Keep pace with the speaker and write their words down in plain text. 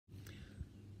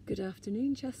Good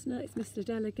afternoon, Chestnut. It's Mr.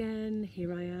 Dell again.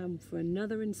 Here I am for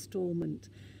another instalment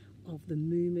of the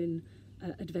Moomin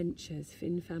adventures,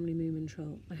 Finn Family Moomin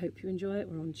Troll. I hope you enjoy it.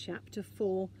 We're on chapter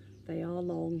 4. They are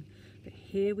long, but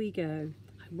here we go.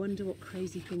 I wonder what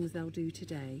crazy things they'll do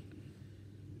today.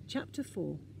 Chapter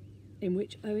 4, in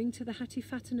which, owing to the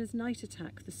Hattifattener's night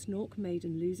attack, the Snork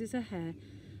Maiden loses her hair,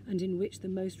 and in which the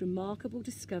most remarkable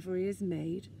discovery is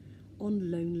made on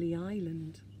Lonely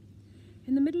Island.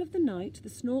 In the middle of the night, the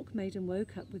Snork Maiden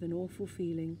woke up with an awful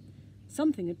feeling.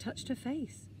 Something had touched her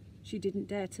face. She didn't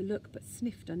dare to look, but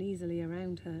sniffed uneasily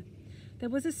around her.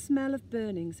 There was a smell of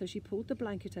burning, so she pulled the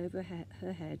blanket over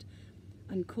her head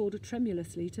and called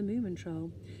tremulously to Moomin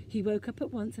Troll. He woke up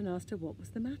at once and asked her what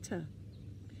was the matter.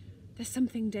 "There's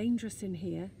something dangerous in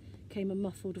here," came a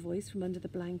muffled voice from under the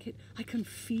blanket. "I can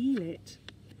feel it."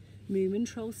 Moomin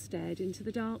Troll stared into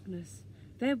the darkness.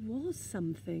 There was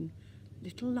something.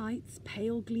 Little lights,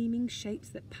 pale gleaming shapes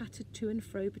that pattered to and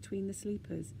fro between the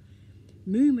sleepers.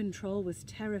 Moomin Troll was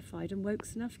terrified and woke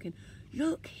Snufkin.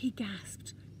 "Look," he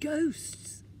gasped,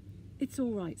 "ghosts!" "It's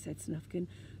all right," said Snufkin.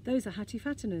 "Those are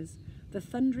Hattifatteners. The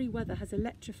thundery weather has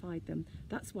electrified them.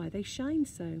 That's why they shine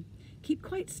so. Keep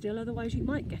quite still, otherwise you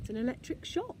might get an electric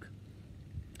shock."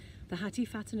 The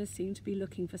Hattifatteners seemed to be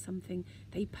looking for something.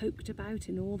 They poked about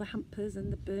in all the hampers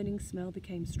and the burning smell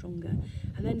became stronger.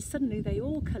 And then suddenly they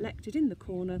all collected in the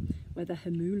corner where the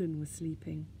Moomin was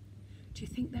sleeping. "Do you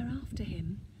think they're after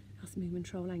him?" asked Moomin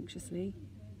Troll anxiously.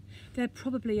 "They're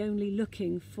probably only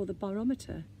looking for the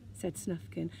barometer," said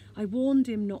Snufkin. "I warned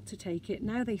him not to take it.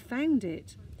 Now they found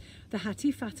it." The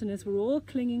Hattifatteners were all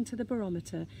clinging to the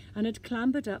barometer and had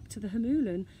clambered up to the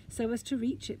Moomin so as to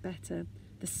reach it better.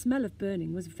 The smell of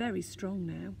burning was very strong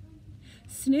now.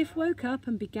 Sniff woke up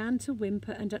and began to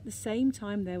whimper, and at the same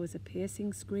time there was a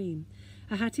piercing scream.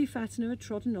 A Hattifattener had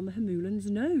trodden on the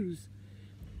Moomin's nose.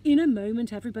 In a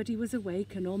moment everybody was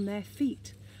awake and on their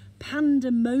feet.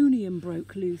 Pandemonium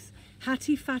broke loose.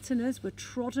 Hattifatteners were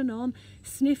trodden on.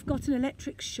 Sniff got an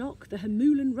electric shock. The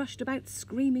Moomin rushed about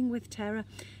screaming with terror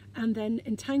and then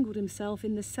entangled himself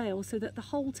in the sail so that the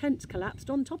whole tent collapsed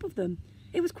on top of them.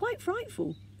 It was quite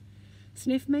frightful.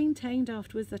 Sniff maintained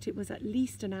afterwards that it was at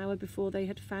least an hour before they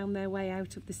had found their way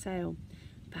out of the sail.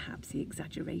 Perhaps he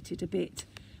exaggerated a bit.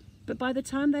 But by the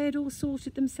time they had all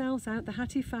sorted themselves out, the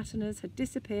Hattifatteners had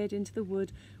disappeared into the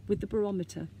wood with the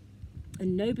barometer,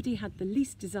 and nobody had the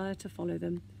least desire to follow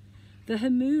them. The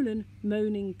Moomin,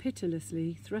 moaning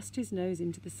pitilessly, thrust his nose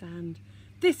into the sand.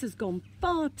 "This has gone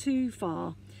far too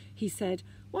far," he said.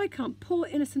 "Why can't poor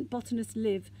innocent botanists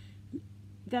live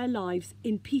their lives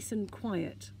in peace and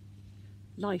quiet?"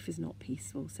 "Life is not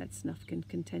peaceful," said Snufkin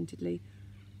contentedly.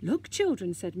 "Look,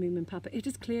 children," said Moomin Papa, "it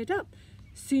has cleared up.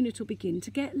 Soon it'll begin to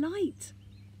get light."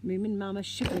 Moomin Mama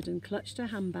shivered and clutched her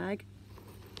handbag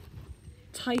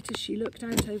tight as she looked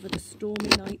out over the stormy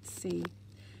night sea.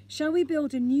 "Shall we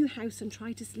build a new house and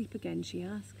try to sleep again?" she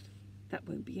asked. "That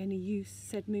won't be any use,"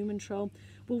 said Moomin Troll.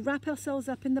 "We'll wrap ourselves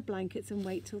up in the blankets and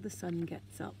wait till the sun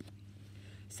gets up."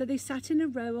 So they sat in a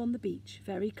row on the beach,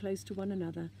 very close to one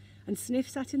another, and Sniff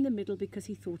sat in the middle because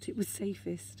he thought it was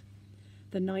safest.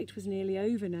 The night was nearly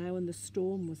over now and the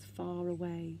storm was far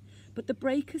away, but the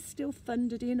breakers still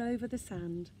thundered in over the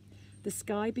sand. The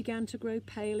sky began to grow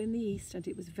pale in the east and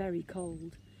it was very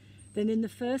cold. Then in the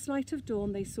first light of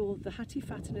dawn they saw the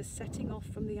Hattifatteners setting off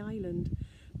from the island.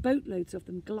 Boatloads of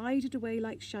them glided away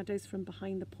like shadows from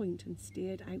behind the point and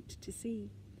steered out to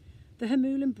sea. The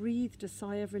Moomin breathed a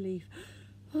sigh of relief.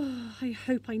 "Oh, I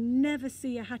hope I never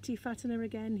see a Hattifattener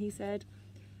again," he said.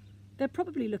 "They're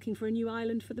probably looking for a new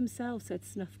island for themselves," said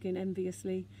Snufkin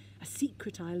enviously. "A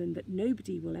secret island that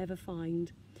nobody will ever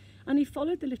find." And he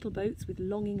followed the little boats with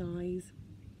longing eyes.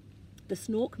 The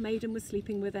Snork Maiden was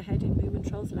sleeping with her head in Moomin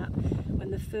Troll's lap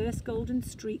when the first golden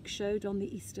streak showed on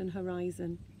the eastern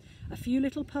horizon. A few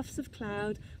little puffs of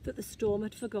cloud that the storm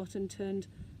had forgotten turned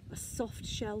a soft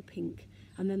shell pink,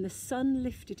 and then the sun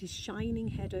lifted his shining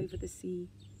head over the sea.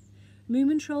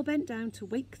 Moomin Troll bent down to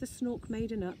wake the Snork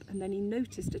Maiden up, and then he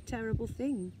noticed a terrible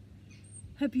thing.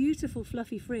 Her beautiful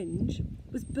fluffy fringe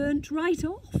was burnt right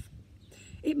off.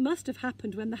 It must have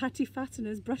happened when the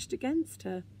Hattifatteners brushed against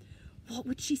her. What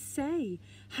would she say?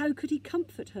 How could he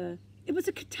comfort her? It was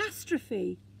a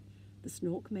catastrophe. The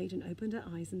Snork Maiden opened her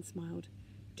eyes and smiled.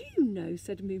 "Do you know,"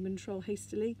 said Moomin Troll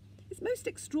hastily, "it's most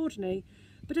extraordinary,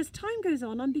 but as time goes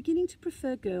on I'm beginning to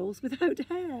prefer girls without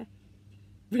hair."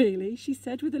 "Really?" she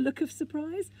said with a look of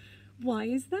surprise. "Why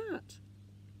is that?"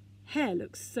 "Hair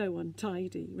looks so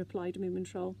untidy," replied Moomin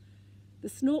Troll. The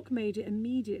Snork Maiden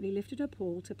immediately lifted her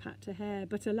paw to pat her hair,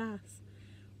 but alas,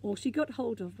 all she got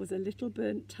hold of was a little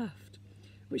burnt tuft,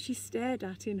 which she stared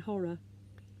at in horror.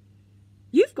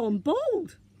 "You've gone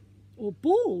bald, or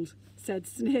bald," said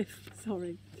Sniff.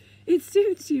 Sorry. "It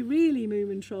suits you really,"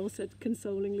 Moomin Troll said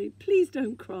consolingly. "Please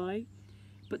don't cry."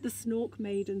 But the Snork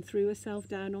Maiden threw herself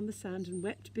down on the sand and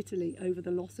wept bitterly over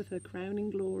the loss of her crowning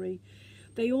glory.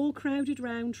 They all crowded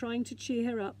round, trying to cheer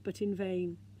her up, but in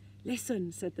vain.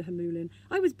 "Listen," said the Hamulin,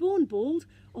 "I was born bald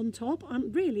on top,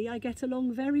 and really I get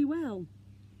along very well."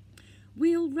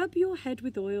 "We'll rub your head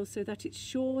with oil so that it's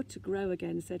sure to grow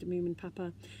again," said Moomin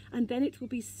Papa, "and then it will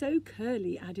be so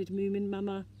curly," added Moomin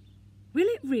Mama. "Will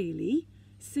it really?"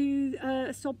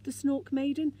 sobbed the Snork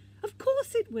Maiden. "Of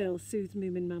course it will," soothed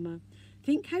Moomin Mama.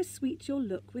 "Think how sweet you'll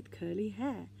look with curly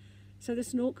hair." So the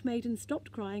Snork Maiden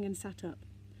stopped crying and sat up.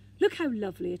 "Look how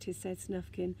lovely it is," said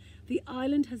Snufkin. "The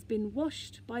island has been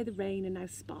washed by the rain and now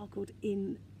sparkled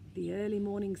in the early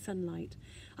morning sunlight.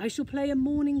 I shall play a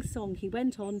morning song," he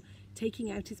went on, taking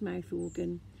out his mouth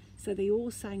organ. So they all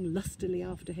sang lustily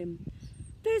after him.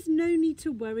 "There's no need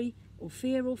to worry or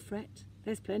fear or fret.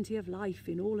 There's plenty of life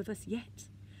in all of us yet.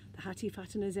 The Hatty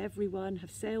Fatteners, everyone,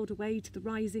 have sailed away to the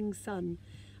rising sun,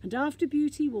 and after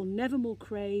beauty we'll never more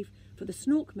crave, for the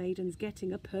Snork Maiden's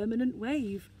getting a permanent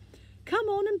wave." "Come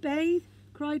on and bathe,"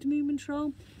 cried Moomin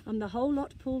Troll, and the whole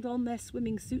lot pulled on their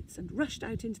swimming suits and rushed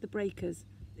out into the breakers,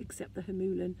 except the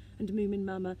Hamulin and Moomin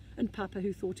Mama and Papa,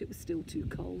 who thought it was still too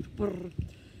cold. Brrr.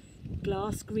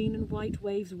 Glass green and white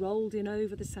waves rolled in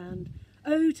over the sand.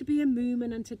 Oh, to be a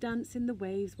Moomin and to dance in the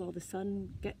waves while the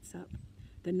sun gets up.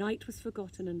 The night was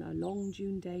forgotten and a long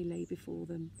June day lay before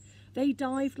them. They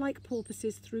dived like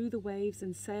porpoises through the waves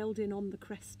and sailed in on the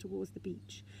crest towards the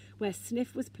beach, where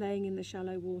Sniff was playing in the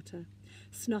shallow water.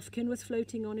 Snufkin was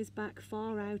floating on his back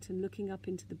far out and looking up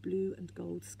into the blue and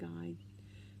gold sky.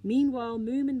 Meanwhile,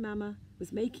 Moomin Mama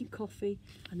was making coffee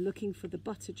and looking for the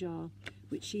butter jar,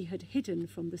 which she had hidden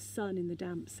from the sun in the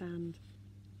damp sand.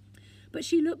 But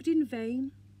she looked in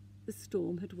vain. The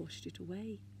storm had washed it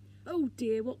away. "Oh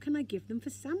dear, what can I give them for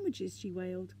sandwiches?" she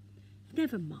wailed.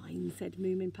 "Never mind," said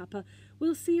Moomin Papa.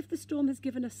 "We'll see if the storm has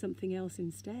given us something else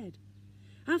instead.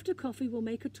 After coffee we'll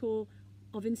make a tour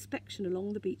of inspection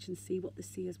along the beach and see what the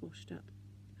sea has washed up."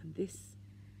 And this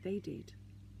they did.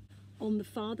 On the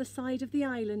farther side of the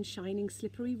island, shining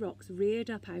slippery rocks reared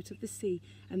up out of the sea,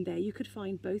 and there you could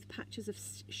find both patches of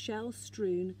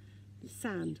shell-strewn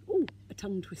sand, a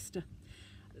tongue twister,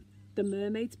 the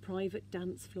mermaid's private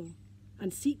dance floor,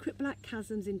 and secret black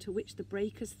chasms into which the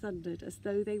breakers thundered as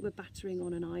though they were battering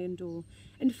on an iron door.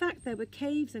 In fact, there were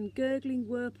caves and gurgling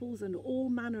whirlpools and all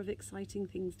manner of exciting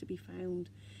things to be found.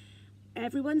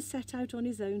 Everyone set out on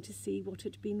his own to see what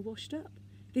had been washed up.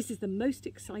 This is the most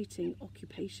exciting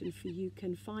occupation, for you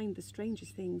can find the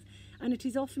strangest things, and it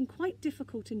is often quite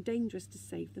difficult and dangerous to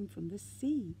save them from the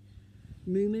sea.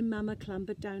 Moomin Mama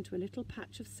clambered down to a little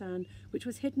patch of sand which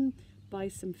was hidden by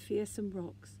some fearsome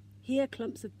rocks. Here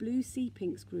clumps of blue sea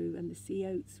pinks grew, and the sea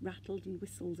oats rattled and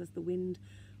whistled as the wind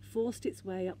forced its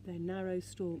way up their narrow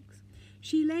stalks.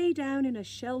 She lay down in a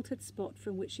sheltered spot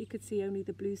from which she could see only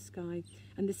the blue sky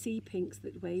and the sea pinks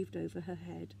that waved over her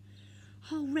head.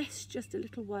 "I'll rest just a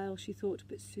little while," she thought,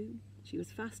 but soon she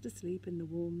was fast asleep in the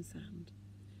warm sand.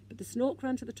 But the Snork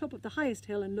ran to the top of the highest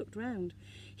hill and looked round.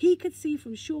 He could see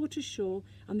from shore to shore,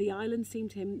 and the island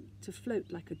seemed to him to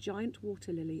float like a giant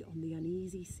water lily on the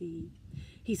uneasy sea.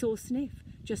 He saw Sniff,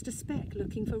 just a speck,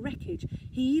 looking for wreckage.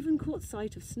 He even caught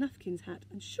sight of Snufkin's hat,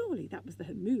 and surely that was the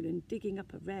Hamulin digging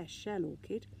up a rare shell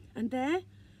orchid. And there,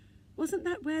 wasn't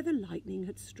that where the lightning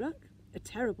had struck? A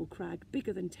terrible crag,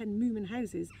 bigger than 10 Moomin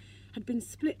houses, had been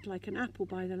split like an apple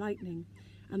by the lightning,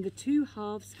 and the two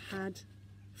halves had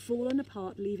fallen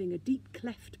apart, leaving a deep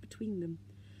cleft between them.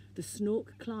 The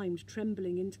Snork climbed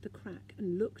trembling into the crack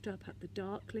and looked up at the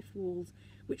dark cliff walls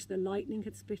which the lightning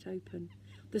had split open.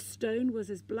 The stone was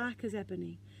as black as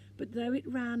ebony, but though it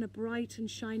ran a bright and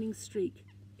shining streak,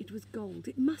 it was gold.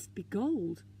 It must be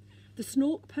gold. The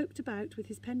Snork poked about with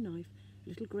his penknife. A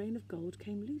little grain of gold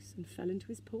came loose and fell into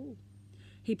his paw.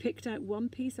 He picked out one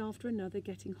piece after another,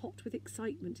 getting hot with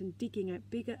excitement and digging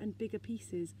out bigger and bigger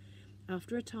pieces.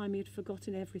 After a time he had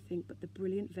forgotten everything but the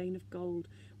brilliant vein of gold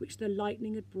which the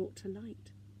lightning had brought to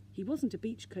light. He wasn't a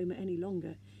beachcomber any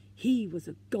longer. He was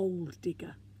a gold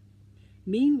digger.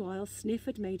 Meanwhile, Sniff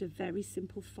had made a very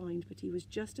simple find, but he was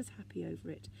just as happy over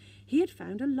it. He had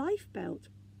found a life belt.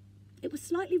 It was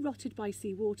slightly rotted by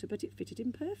sea water, but it fitted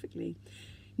him perfectly.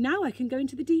 "Now I can go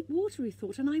into the deep water," he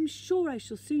thought, "and I'm sure I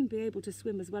shall soon be able to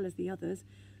swim as well as the others.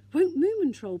 Won't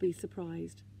Moomin Troll be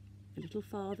surprised?" A little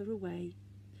farther away,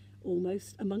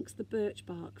 almost amongst the birch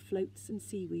bark, floats and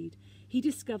seaweed, he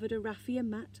discovered a raffia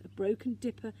mat, a broken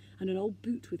dipper, and an old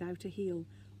boot without a heel.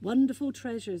 Wonderful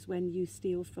treasures when you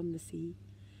steal from the sea.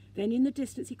 Then in the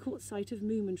distance he caught sight of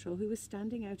Moomin Troll, who was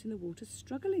standing out in the water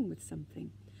struggling with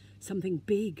something. Something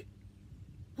big.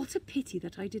 What a pity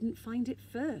that I didn't find it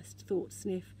first, thought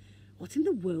Sniff. What in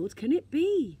the world can it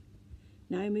be?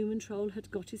 Now Moomin Troll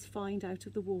had got his find out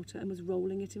of the water and was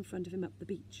rolling it in front of him up the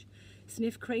beach.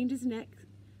 Sniff craned his neck,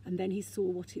 and then he saw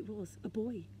what it was. A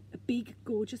boy. A big,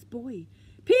 gorgeous boy.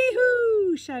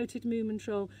 Pee-hoo! Shouted Moomin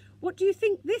Troll. What do you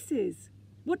think this is?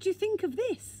 What do you think of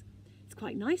this? It's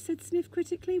quite nice, said Sniff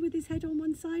critically, with his head on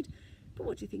one side. But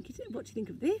what do you think it is? What do you think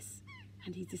of this?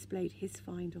 And he displayed his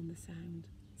find on the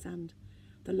sand.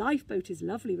 The lifeboat is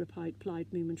lovely, replied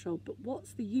Moomin Troll, but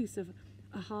what's the use of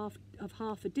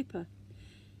half a dipper?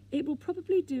 It will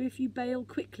probably do if you bail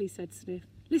quickly, said Sniff.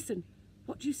 Listen,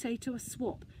 what do you say to a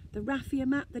swap? The raffia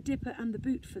mat, the dipper and the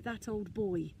boot for that old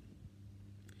boy.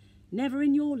 Never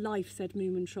in your life, said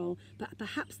Moomin Troll, but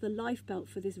perhaps the lifebelt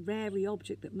for this rarey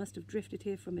object that must have drifted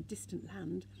here from a distant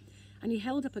land. And he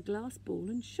held up a glass ball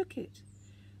and shook it.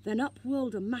 Then up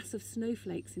whirled a mass of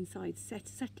snowflakes inside,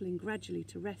 settling gradually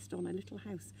to rest on a little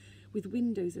house with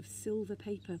windows of silver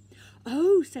paper.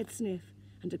 Oh, said Sniff,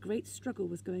 and a great struggle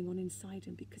was going on inside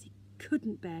him because he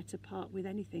couldn't bear to part with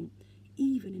anything,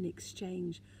 even in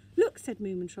exchange. Look, said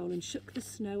Moomin Troll, and shook the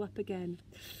snow up again.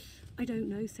 I don't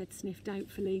know, said Sniff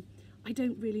doubtfully. I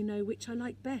don't really know which I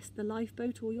like best, the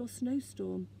lifeboat or your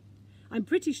snowstorm. I'm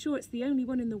pretty sure it's the only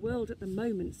one in the world at the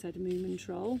moment, said Moomin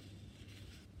Troll.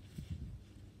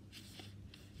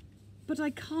 But I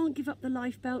can't give up the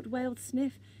lifebelt, wailed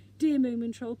Sniff. Dear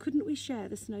Moomin Troll, couldn't we share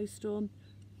the snowstorm?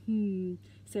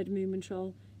 Said Moomin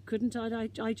Troll. Couldn't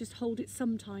I just hold it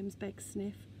sometimes, begged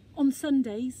Sniff. On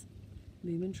Sundays?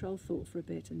 Moomin Troll thought for a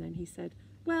bit and then he said,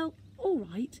 well, all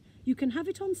right, you can have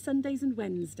it on Sundays and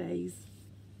Wednesdays.